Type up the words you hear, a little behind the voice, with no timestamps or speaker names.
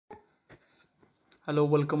Hello,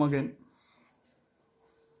 welcome again.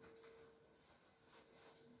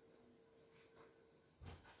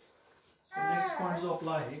 So next point जो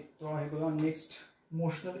आपला आहे तो आहे बघा next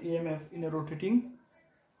motional EMF in a rotating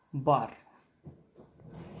bar.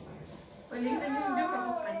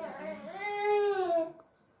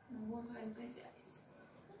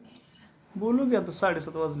 बोलू की आता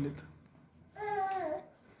 7:30 वाजलेत.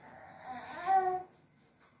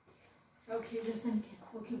 Okay, just think.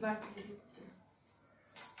 Okay, back.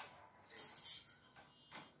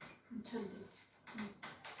 चल.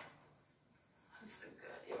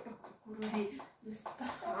 Hey, just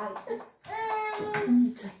start.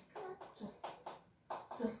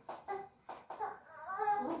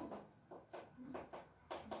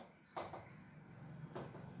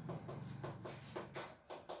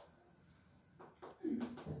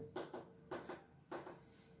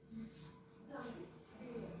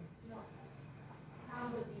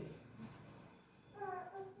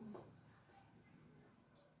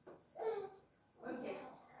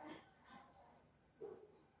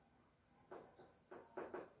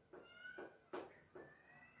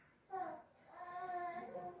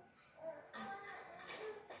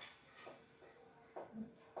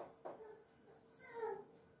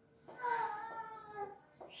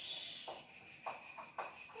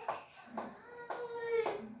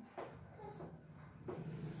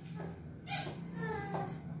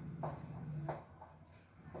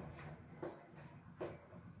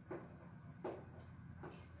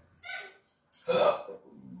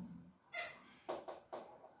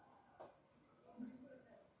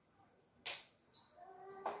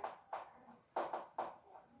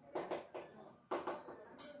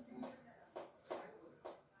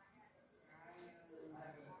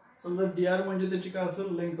 समजा dr म्हणजे त्याची काय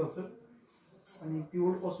असेल लेंथ असेल आणि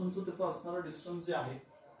पिवोट पासूनचं त्याचं असणारा डिस्टन्स जे आहे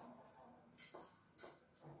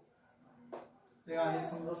ते आहे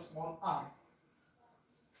समजा स्मॉल r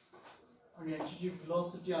आणि याची जी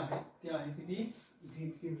व्हेलॉसिटी आहे ती आहे किती v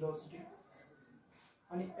इतकी व्हेलॉसिटी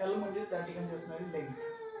आणि l म्हणजे त्या ठिकाणी असणारी लेंथ.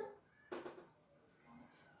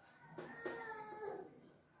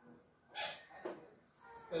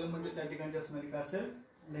 l म्हणजे त्या ठिकाणी असणारी काय असेल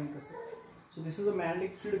लेंथ असेल. So this is a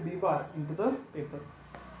magnetic field B bar into the paper.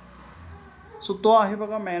 So तो आहे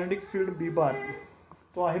बघा magnetic field B bar.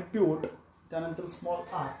 तो आहे pivot. त्यानंतर small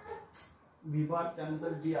r, B bar,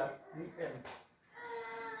 त्यानंतर dr आणि l.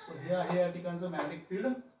 So हे आहे या ठिकाणचं magnetic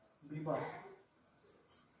field B bar.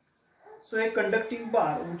 So a conducting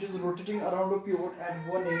bar which is rotating around a pivot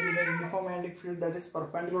at one end in a uniform magnetic field that is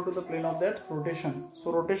perpendicular to the plane of that rotation.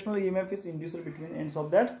 So rotational EMF is induced between ends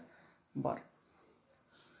of that bar.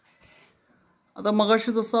 आता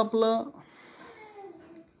मगाशी जसं आपलं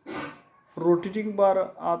rotating बार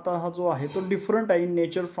आता हा जो आहे तो different आहे in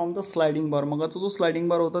nature from the sliding बार. मगाचा जो स्लाइडिंग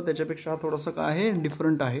बार होता त्याच्यापेक्षा हा थोडासा काय आहे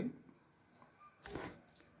डिफरंट आहे.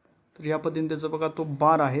 तर या पद्धतीने त्याचं बघा तो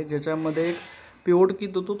बार आहे ज्याच्यामध्ये एक पिवोट की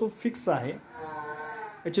तो फिक्स आहे.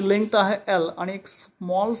 याची लेंथ आहे L आणि एक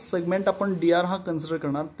स्मॉल सेगमेंट आपण dr हा कन्सिडर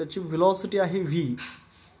करणार. त्याची व्हेलॉसिटी आहे v.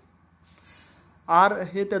 r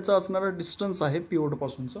हे त्याचं असणारं डिस्टन्स आहे pivot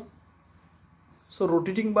पासूनचं. So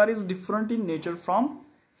rotating bar is different in nature from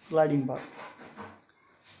sliding bar.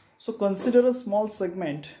 So consider a small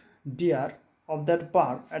segment dr of that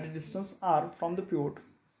bar at a distance r from the pivot.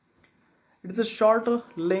 It is a short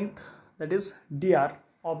length that is dr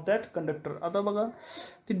of that conductor. आता बघा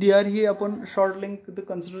ती dr ही आपण short length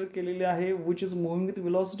consider केलेली आहे which is moving with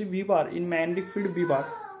velocity v bar in magnetic field B bar.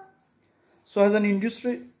 So has an induced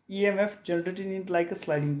EMF generated in it like a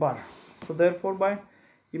sliding bar. So therefore by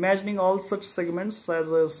imagining all such segments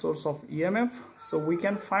as a source of EMF, so we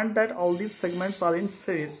can find that all these segments are in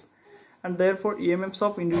series and therefore EMFs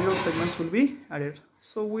of individual segments will be added.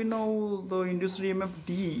 So we know the induced EMF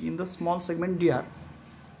D in the small segment dr.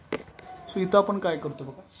 So इथं आपण काय करतो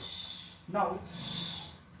बघा. Now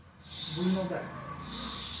we know that.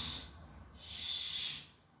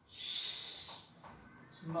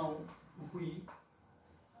 So now we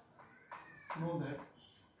know that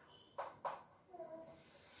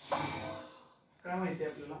काय माहिती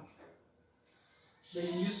आहे आपल्याला the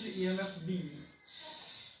induced EMF D,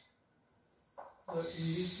 the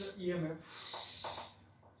induced EMF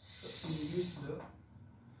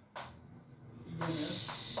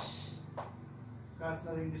काय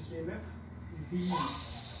असणार induced EMF D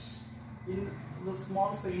in the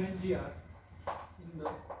small segment dr, in the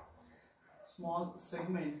small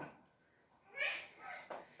segment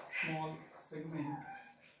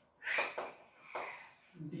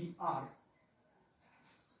dr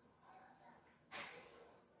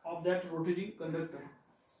of that rotating conductor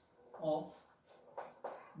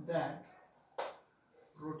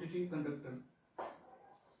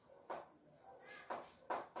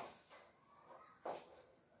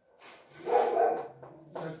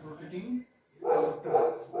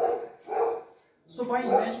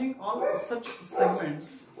all such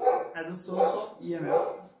segments as a source of EMF.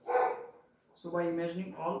 So by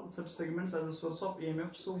imagining all such segments as a source of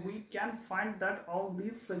EMF, so we can find that all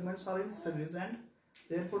these segments are in series and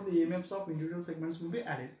therefore the EMFs of individual segments will be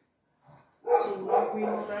added. So now we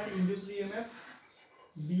know that induced EMF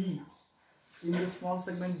D in the small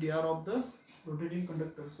segment dr of the rotating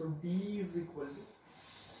conductor. So D is equal to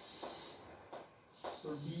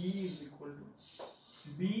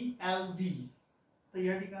BLV. तर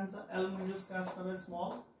या ठिकाणचा L म्हणजे काय असणार आहे,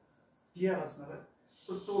 small dr असणार आहे.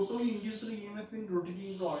 So total induced EMF in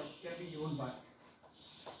rotating rod can be given by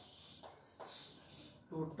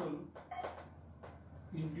total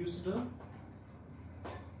induced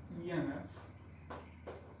EMF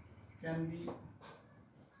can be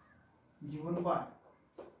given by,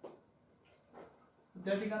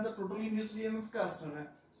 त्या ठिकाणचा टोटल इंड्यूस्ड EMF काय असणार आहे.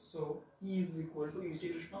 सो E is equal to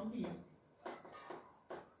integration of D,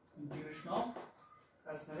 integration of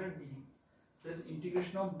काय असणार आहे D, that is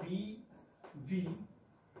integration of BV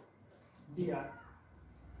dr.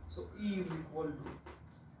 So E is equal to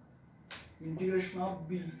integration of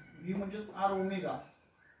B, V म्हणजेच R omega,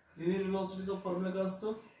 linear वेलोसिटीचा formula काय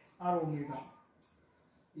असतो, R omega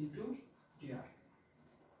into dr.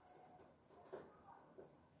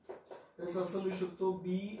 तर असं लिहू शकतो B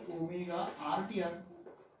omega R dr.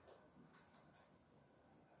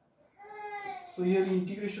 So here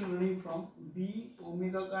integration running from B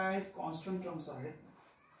omega काय आहेत, constant terms आहेत,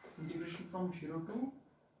 integration from 0 to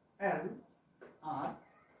L R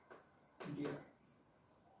dr.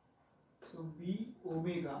 So B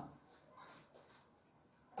omega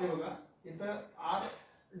हे बघा इथं R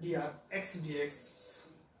dr x dx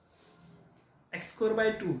x square by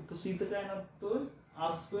 2, तसं इथं काय येणार, तो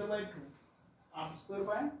R square by 2, R square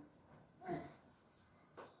by 2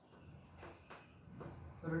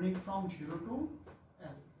 running from 0 to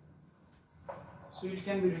L. So it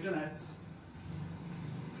can be written as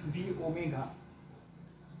B omega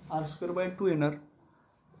R square by 2 येणार.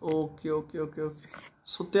 Okay.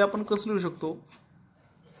 सो ते आपण कसं लिहू शकतो,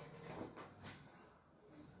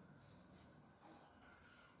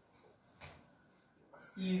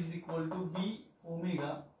 E is equal to B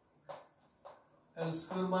omega L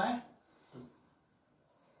square by 2.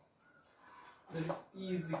 That is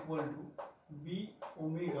E is equal to B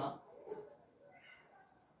omega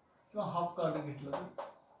किंवा half काढून घेतलं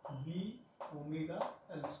तर B ओमेगा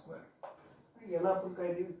L स्क्वेअर. याला आपण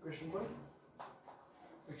काय देऊ इक्वेशन वर,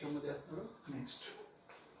 याच्यामध्ये असणार नेक्स्ट.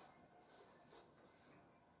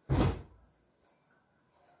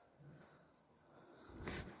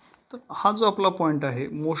 तर हा जो आपला पॉइंट आहे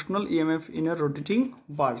मोशनल EMF इन अ रोटेटिंग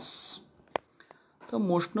बार्स. तर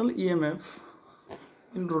motional EMF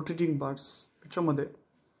in rotating bars याच्यामध्ये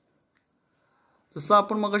जसं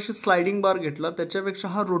आपण मगाशी स्लाइडिंग बार घेतला त्याच्यापेक्षा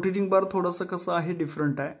हा रोटेटिंग बार थोडासा कसा आहे,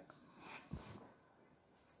 डिफरंट आहे.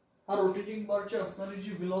 हा रोटेटिंग बारची असणारी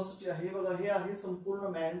जी वेलोसिटी आहे बघा, हे आहे संपूर्ण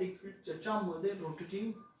मॅग्नेटिक फील्ड ज्याच्यामध्ये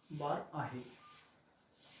रोटेटिंग बार आहे.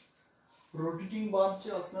 रोटेटिंग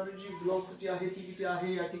बारची असणारी जी वेलोसिटी आहे ती किती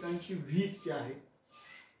आहे, या ठिकाणची v इतकी आहे.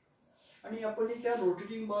 आणि आपण त्या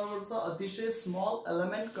रोटेटिंग बारवरचा अतिशय स्मॉल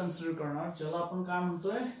एलिमेंट कन्सिडर करणार, ज्याला आपण काय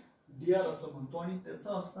म्हणतोय, dr असं म्हणतो. आणि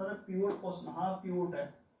त्याचा असणारा पिवोट पासून, हा पिवोट आहे,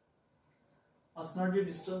 असणार जे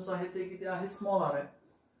डिस्टन्स आहे ते किती आहे, स्मॉल r आहे.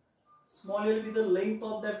 Small l with the length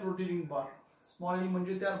of that rotating bar. Small l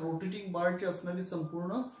म्हणजे त्या रोटेटिंग बारची असणारी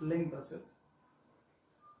संपूर्ण लेंथ असेल.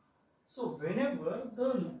 So whenever the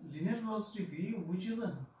linear velocity v, which is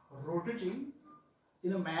rotating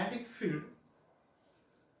in a magnetic field,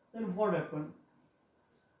 then what happen?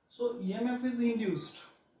 So EMF is induced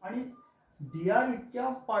आणि dr इतक्या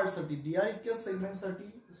part साठी, dr इतक्या segment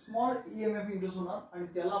साठी स्मॉल EMF इंड्यूस होणार आणि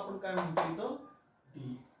त्याला आपण काय म्हणतो इथं,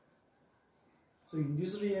 d. सो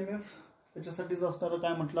इंड्यूस्ड EMF त्याच्यासाठीच असणार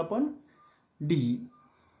काय म्हटलं आपण, d.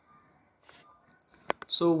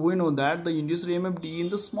 So we know that the induced EMF D in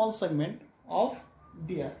the small segment of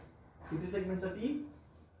dr. किती सेगमेंट साठी,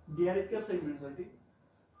 dr इतक्या सेगमेंट साठी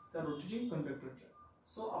त्या रोटेटिंग कंडक्टरच्या.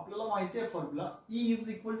 सो आपल्याला माहिती आहे formula E is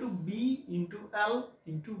equal to B into L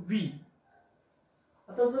into V.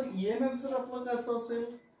 आता जर EMF जर आपला कसं असेल,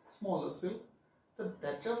 स्मॉल असेल, तर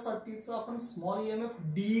त्याच्यासाठीचा आपण स्मॉल EMF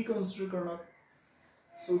D कन्सिडर करणार.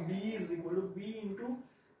 सो D is equal to B into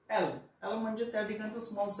L. L म्हणजे त्या ठिकाणचा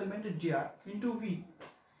small segment dr into V.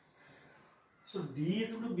 So D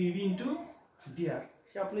is equal to BV into dr.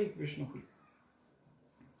 हे आपलं इक्वेशन होईल.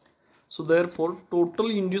 So therefore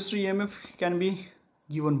total induced EMF can be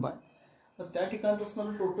given by. तर त्या ठिकाणचं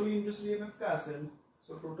असणारं total induced EMF काय असेल?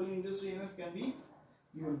 So total induced EMF can be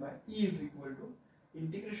given by E is equal to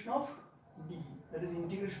integration of D, that is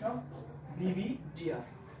integration of BV dr.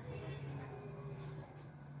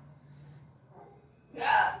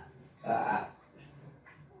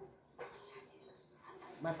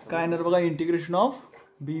 काय येणार बघा, integration of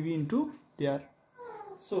B V into D R.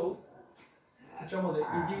 सो त्याच्यामध्ये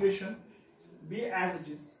integration be as it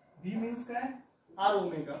is, B means काय, are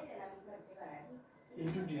omega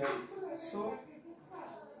into D R. सो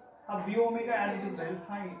हा B omega as it is राहील,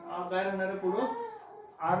 हा काय राहणार आहे पुढं,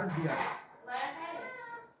 R D R.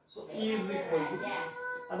 So E is equal to,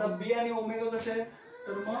 आता B आणि ओमेगा कसे आहेत,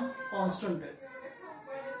 तर मग कॉन्स्टंट आहे.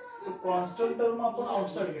 सो कॉन्स्टंट टर्म आपण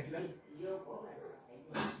आउटसाइड घेतल्या,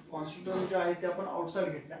 कॉन्स्टंट टर्म जे आहे ते आपण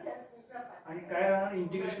आउटसाइड घेतल्या आणि काय राहणार,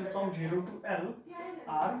 integration from 0 to L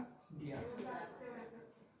R D R.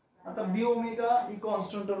 आता बी ओमेगा ही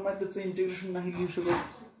कॉन्स्टंट टर्म आहे, त्याचं इंटिग्रेशन नाही लिहू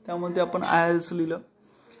शकत, त्यामुळे ते आपण आय एल्स लिहिलं.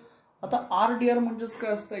 आता आर डी आर म्हणजेच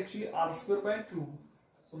काय असतं, ऍक्च्युली आर स्क्वेअर बाय 2.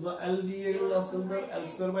 समजा एल डी एल असेल तर L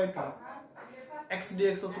square by 2, x D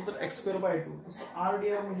x असेल तर एक्स स्क्वेअर बाय 2. तसं आर डी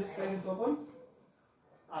आर म्हणजेच काय घेतो आपण,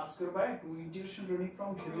 are square by 2, integration running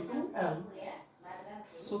from 0 to L.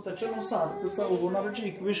 सो त्याच्यानुसार त्याचं होणारं जे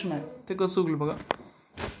इक्वेशन आहे ते कसं होईल बघा.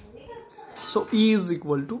 सो E is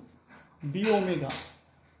equal to be omega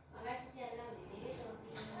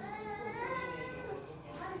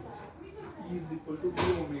is equal to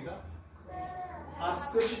be omega, are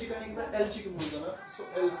स्क्वेअरच्या ठिकाणी एकदा एल ची किंमत जाणार, so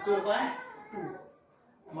L square by 2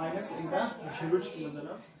 minus एकदा 0 ची किंमत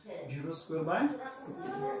जाणार 0 square by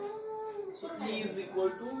 2. So E is equal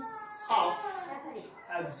to half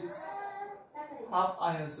as it is, half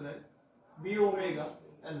आय असेल B omega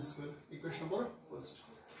L square. Equation number first.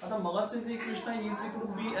 आता मगाचे जे इक्वेशन आहे is equal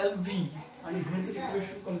to be L V आणि हे जर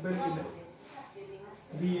equation compare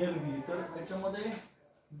केलं बी एल व्ही, तर त्याच्यामध्ये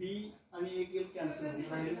B आणि एक एल कॅन्सल होईल,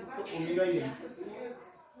 राहील फक्त omega L,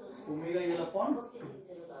 omega L upon 2.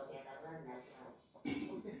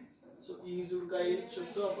 Okay, सो ई जोड काय येऊ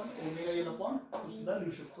शकतो आपण, ओमेगा एल अपॉन 2 सुद्धा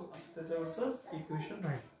लिहू शकतो. त्याच्यावरचं इक्वेशन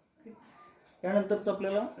राहील. यानंतरच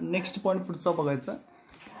आपल्याला नेक्स्ट पॉईंट पुढचा बघायचा.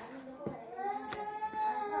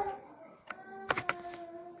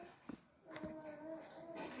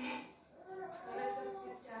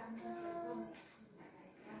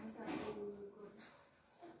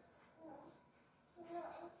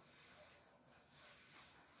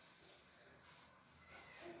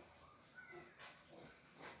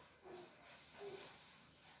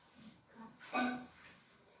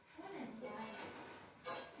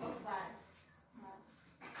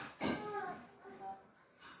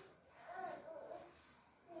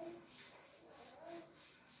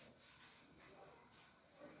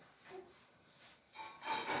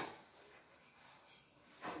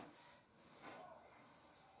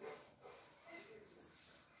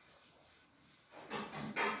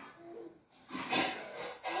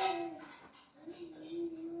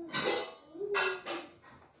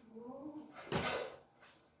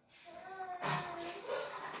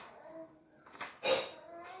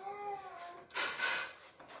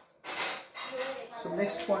 सो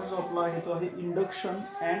नेक्स्ट पॉइंट जो आपला आहे तो आहे induction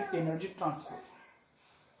and energy transfer.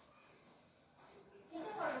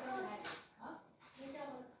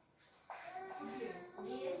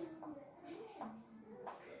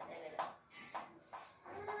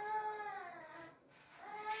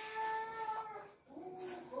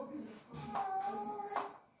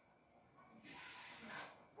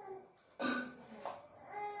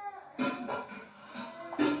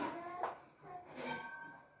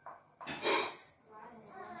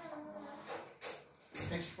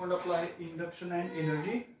 Next point आपला आहे इंडक्शन अँड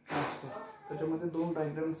एनर्जी ट्रान्सफर. त्याच्यामध्ये दोन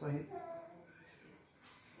डायग्राम्स आहेत.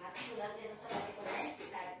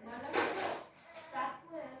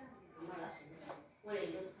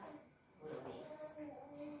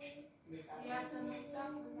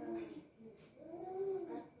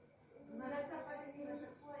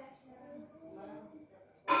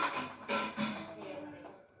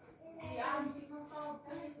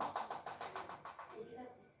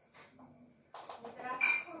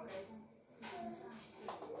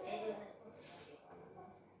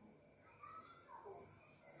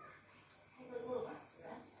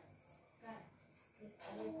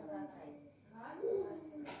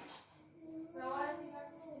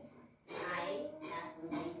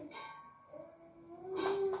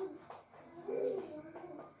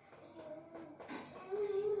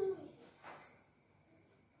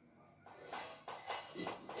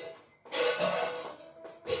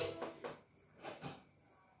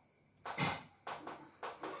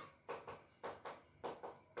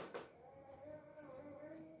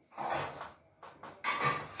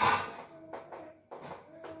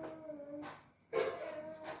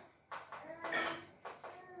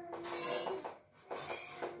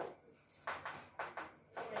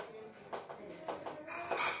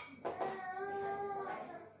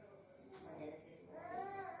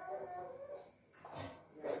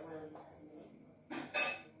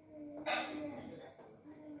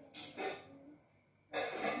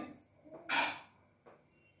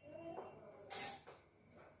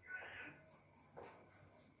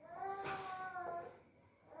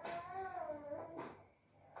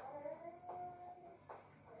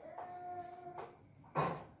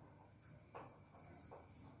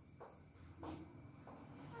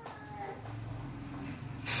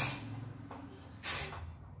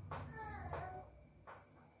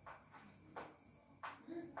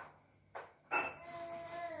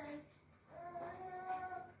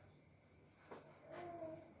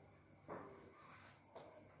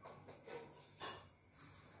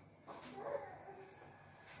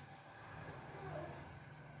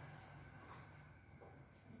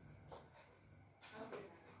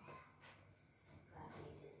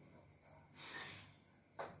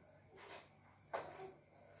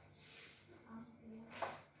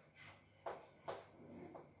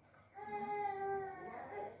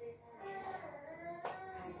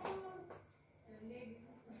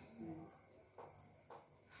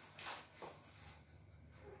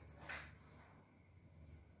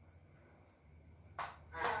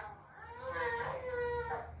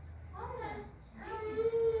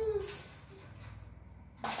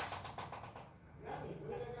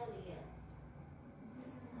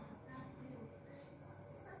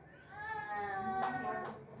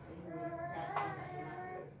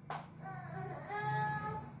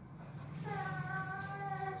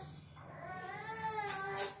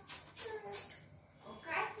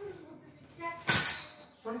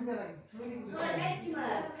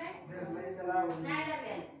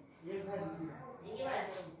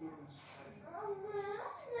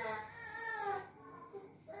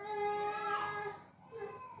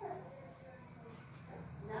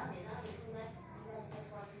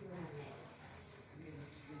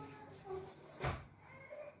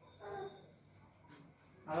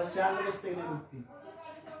 मला शांत बसते नाही दुखती.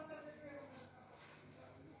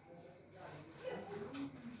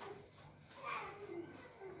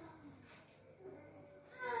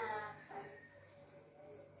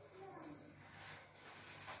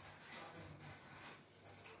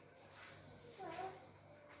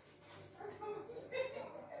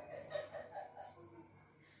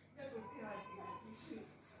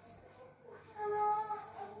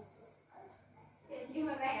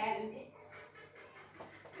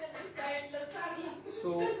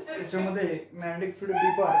 सो याच्यामध्ये मॅग्नेटिक फील्ड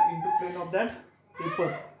डीप आहे into plane of that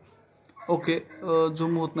paper. Okay,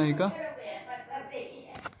 झूम होत नाही का?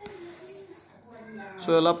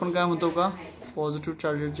 सो याला आपण काय म्हणतो का, पॉझिटिव्ह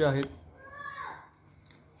चार्जेस जे आहेत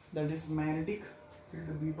that is magnetic field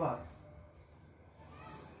B bar.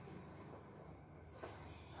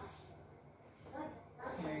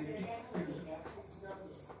 Magnetic field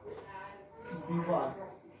B bar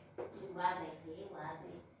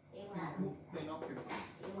plane of paper.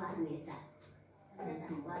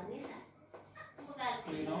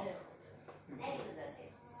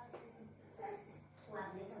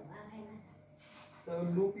 So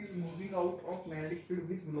loop is moving out of magnetic field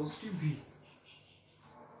with velocity v.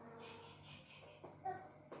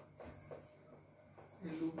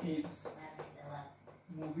 The loop is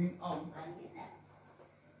moving out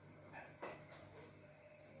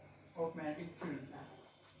of magnetic field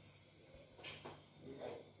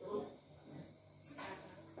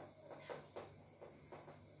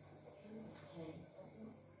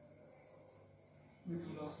with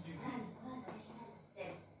velocity v.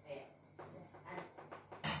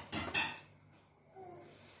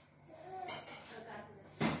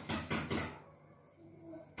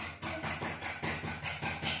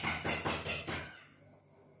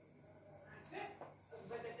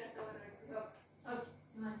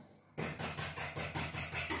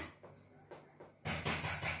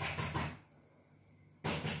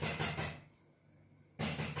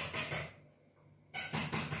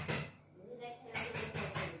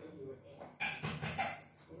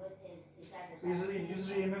 Usually induced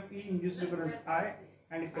EMF E, induced current I,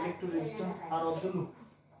 and collective resistance R of the loop.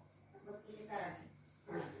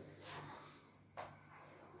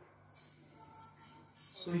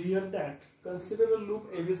 So here that consider a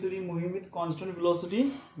loop ABCD moving with constant velocity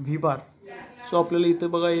V bar. So आपल्याला इथे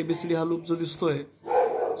बघा ABCD हा loop जो दिसतोय.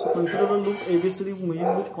 So consider a loop ABCD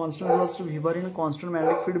moving with constant velocity V bar in a constant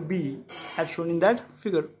magnetic field B as shown in that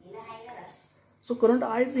figure. So current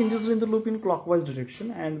I is induced in the loop in clockwise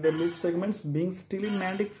direction, and the loop segments being still in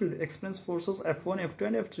magnetic field experience forces F1, F2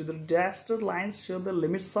 and F3. The dashed lines show the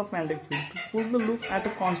limits of magnetic field. To pull the loop at a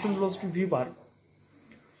constant velocity V bar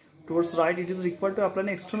towards right, it is required to apply an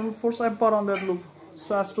external force F bar on that loop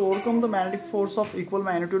so as to overcome the magnetic force of equal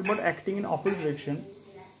magnitude but acting in opposite direction.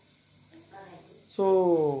 So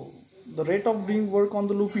the rate of doing work on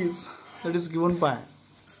the loop is that is given by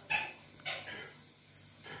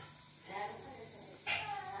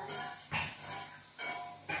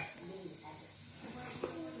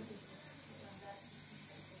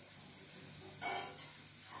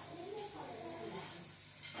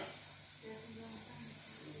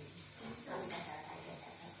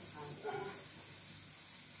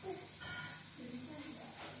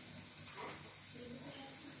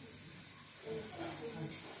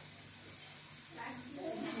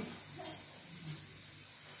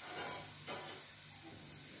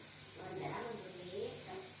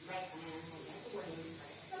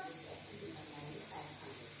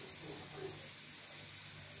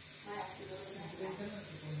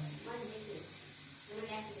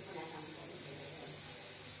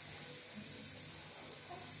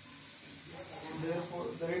therefore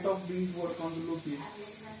the rate of doing work on the loop is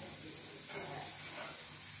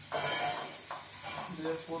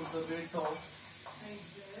therefore the rate of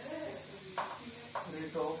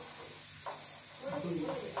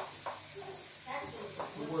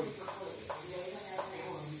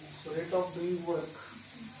doing work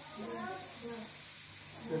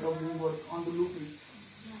so rate of doing work on the loop is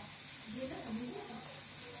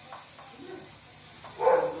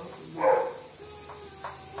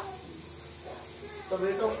the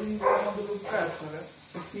rate of doing work on the loop transfer.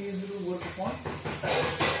 So P is equal to work upon time.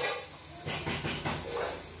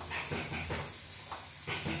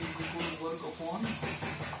 P is equal to work upon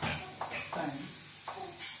time.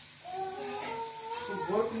 So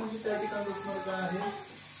work म्हणजे त्या ठिकाणी असणार काय आहे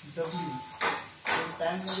W. आणि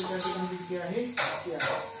time म्हणजे त्या ठिकाणी किती आहे T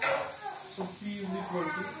आहे. So P is equal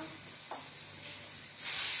to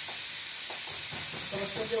तर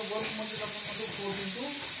लक्षात घ्या वर्क म्हणजे आपण म्हणतो force into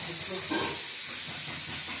displacement.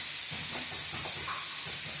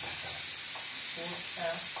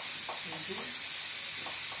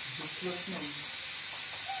 displacement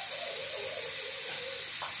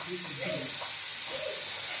with V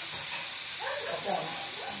upon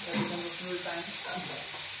the conventional time theta.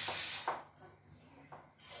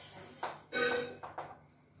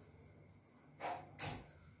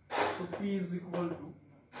 So P is equal to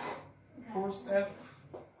force F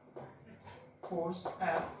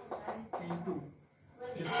into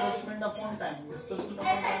displacement upon time. Displacement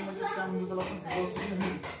upon time म्हणजे काय म्हणतो त्याला आपण velocity v.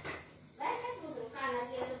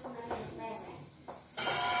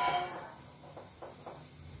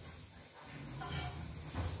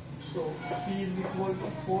 So P is equal to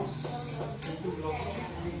force into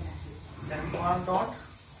velocity tan bar dot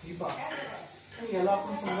v bar. आणि याला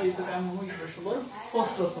आपण समजा इथे काय म्हणू इक्वेशन वर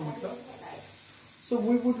फर्स्ट असं म्हटलं. So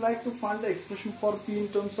we would like to find the expression for P in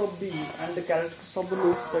terms of B and the characteristics of the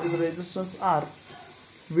loop, that is resistance R,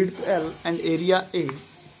 width L and area A.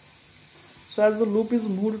 So as the loop is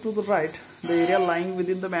moved to the right, the area lying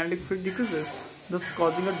within the magnetic field decreases, thus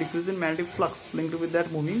causing a decrease in magnetic flux linked with that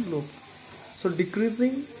moving loop. So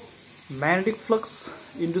decreasing magnetic flux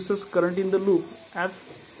induces current in the loop as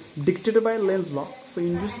dictated by Lenz's law. So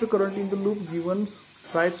induced current in the loop given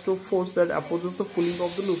rise to a force that opposes the pulling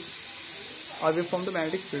of the loop away from the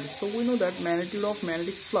magnetic field. So we know that magnitude of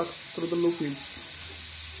magnetic flux through the loop is.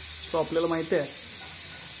 So आपल्याला माहिती आहे.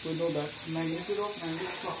 We know that magnitude of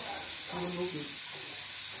magnetic flux through the loop is.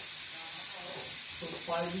 So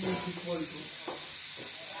phi b is equal to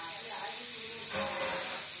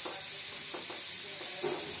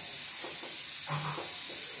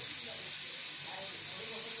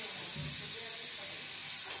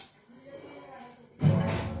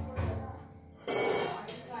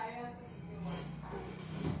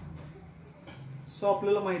So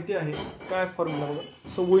आपल्याला माहिती आहे काय formula बघा.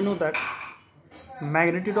 So we know that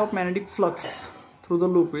magnitude of magnetic flux through the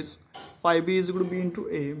loop is phi b is equal to b into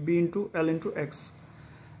a, b into l into x.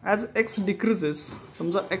 As x decreases,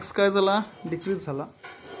 समजा x काय झाला decrease झाला,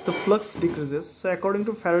 the flux decreases. So according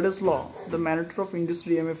to Faraday's law, the magnitude of induced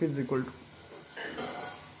EMF is equal to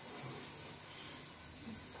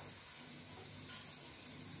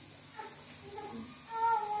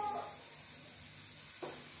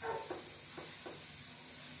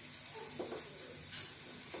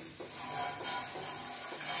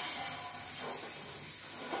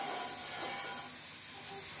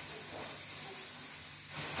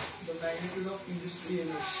the magnitude of induced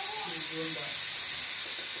EMF is given by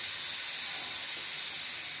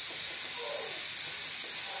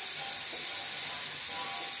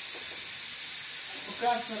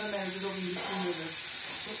क्या असणार आहे magnitude of induced EMF.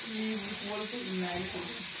 So E is equal to magnitude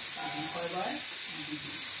d phi by dt.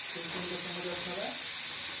 So कशामध्ये असणार आहे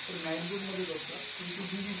तर magnitude मध्ये असणार into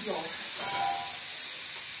ddt of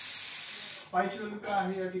phi ची व्हॅल्यू काय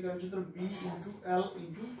आहे या ठिकाणी तर b into l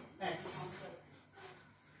into x.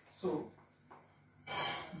 So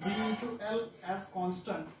b into l as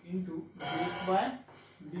constant into dx by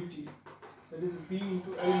dt, that is b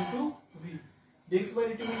into l into v. dx by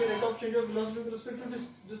dt means the rate of change of velocity with respect to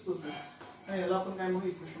displacement. आणि याला आपण काय म्हणू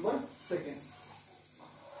equation number second.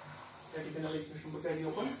 या ठिकाणी equation number काय दिलं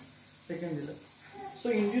आपण सेकंड दिलं. So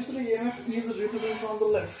induced EMF is represented on the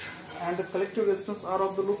left and the collective resistance R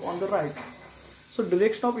of the loop on the right. So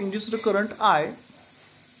direction of induced current I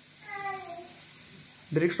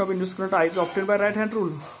is obtained by right hand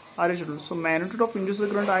rule, RH rule. So magnitude of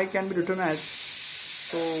induced current I can be written as,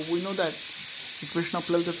 so we know that equation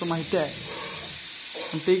आपल्याला त्याचं माहिती आहे.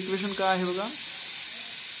 आणि ते equation काय आहे बघा,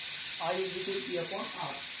 I is equal to E upon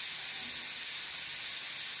R.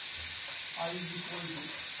 I is equal to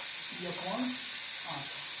E upon R.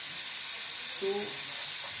 So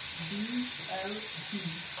dLg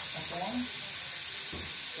upon R.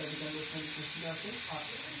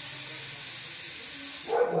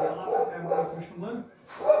 Equation number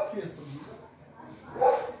 3 is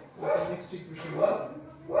next equation number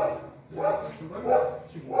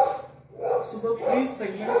 3. So the three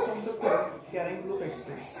segments of the current carrying loop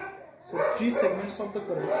express. So three segments of the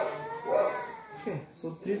current. Okay. So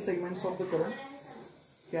three segments of the current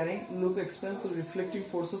carrying loop experience the reflecting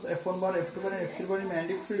forces F1 bar, F2 bar, and F3 bar in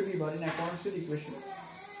magnetic field V bar in accordance with equation.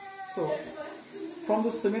 So from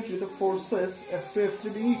the symmetry, the forces F2,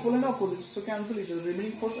 F3 being equal and opposite, so cancel each other.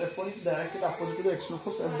 Remaining force F1 is directly opposite to the external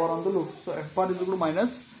force F bar on the loop. So F bar is equal to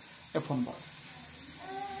minus F1 bar.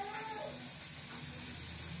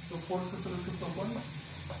 So force is equal to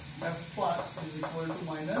F bar is equal to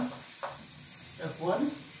minus F1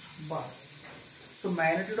 bar. So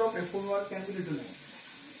magnitude of F1 bar can be written as.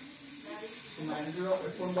 So magnitude of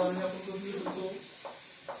F1 bar can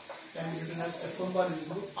be written as F1 bar is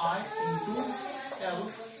equal to I into L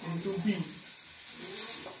into B.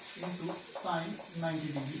 into sine 90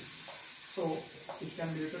 degree. So it can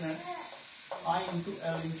be written as I into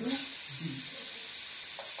L into B.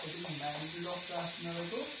 That is magnitude of the असणार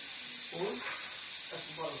तो force F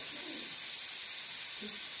bar.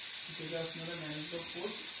 इथे काय असणार आहे magnitude of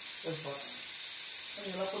force F bar. आणि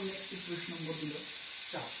याला पण next equation number दिलं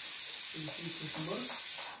 4. Equation number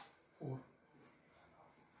 4.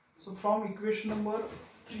 So from equation number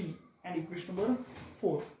 3 and equation number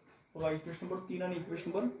 4, बघा equation number 3 आणि equation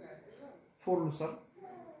number 4 नुसार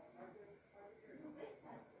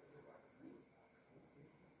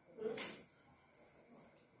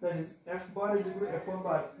that is F bar is equal to F1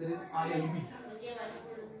 bar, that is ILB.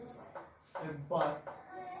 F bar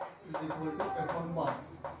is equal to F1 bar.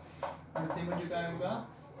 आणि ते म्हणजे काय होगा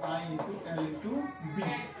I into L into B.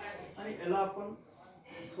 आणि याला आपण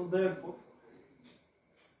so therefore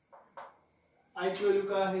I ची व्हॅल्यू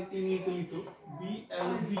काय आहे ती मी इथे लिहितो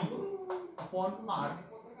BLV upon R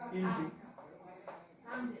into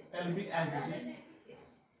LB as it is.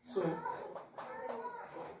 So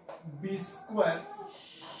B square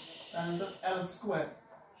and the L square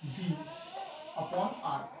V upon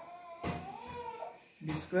R.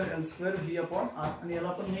 B square L square V upon R. आणि याला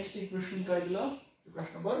आपण नेक्स्ट इक्वेशन काय दिलं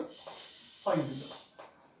इक्वेशन नंबर 5 दिलं.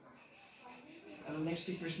 आणि नेक्स्ट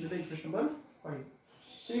इक्वेशन दिलं equation number 5.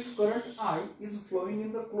 So if current I is flowing in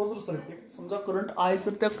the closed circuit, समजा current I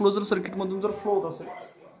जर त्या closed circuit मधून जर flow होत असेल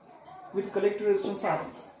with collector resistance R,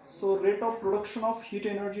 so rate of production of heat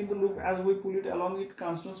energy in the loop as we pull it along it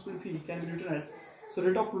constant speed V can be written as, so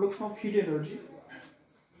rate of production of heat energy,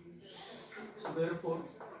 so therefore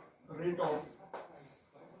rate of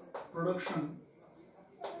production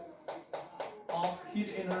of heat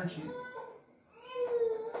energy,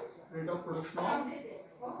 rate of production of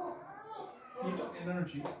heat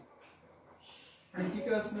energy आणि ती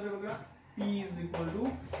काय असणार आहे बघा P is equal to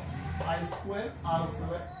I square R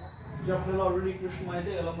square. जे आपल्याला already equation माहिती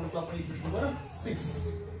आहे याला म्हणतो आपण इक्वेशन नंबर 6.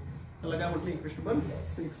 त्याला काय म्हटलं equation number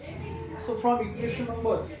 6. So from equation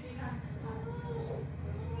number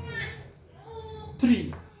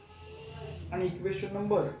 3 and equation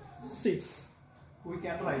number 6 we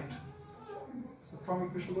can write, so from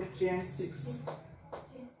equation number 3 and 6,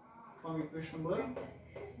 from equation number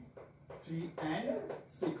 3 and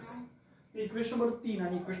 6, equation number 3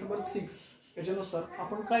 आणि इक्वेशन नंबर 6 याच्यानुसार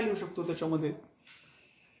आपण काय लिहू शकतो त्याच्यामध्ये.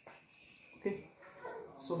 ओके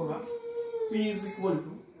सो बघा P is equal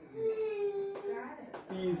to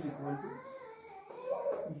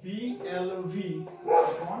BLV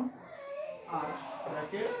upon R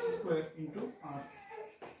bracket square into R.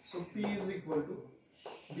 So P is equal to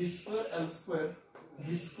B square L square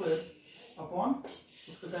V square upon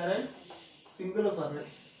फक्त काय आहे सिंगलच आहे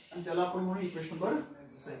आणि त्याला आपण म्हणू equation number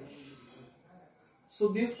 7. So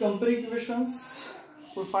these comparing equations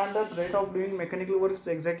we find that rate of doing mechanical work is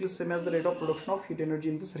exactly same as the rate of production of heat energy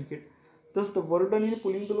in the circuit. Thus the work done in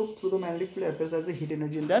pulling the loop through the magnetic field appears as a heat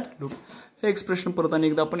energy in that loop. Hey expression परत आणि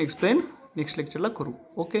एकदा आपण explain next लेक्चरला करू.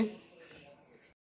 Okay.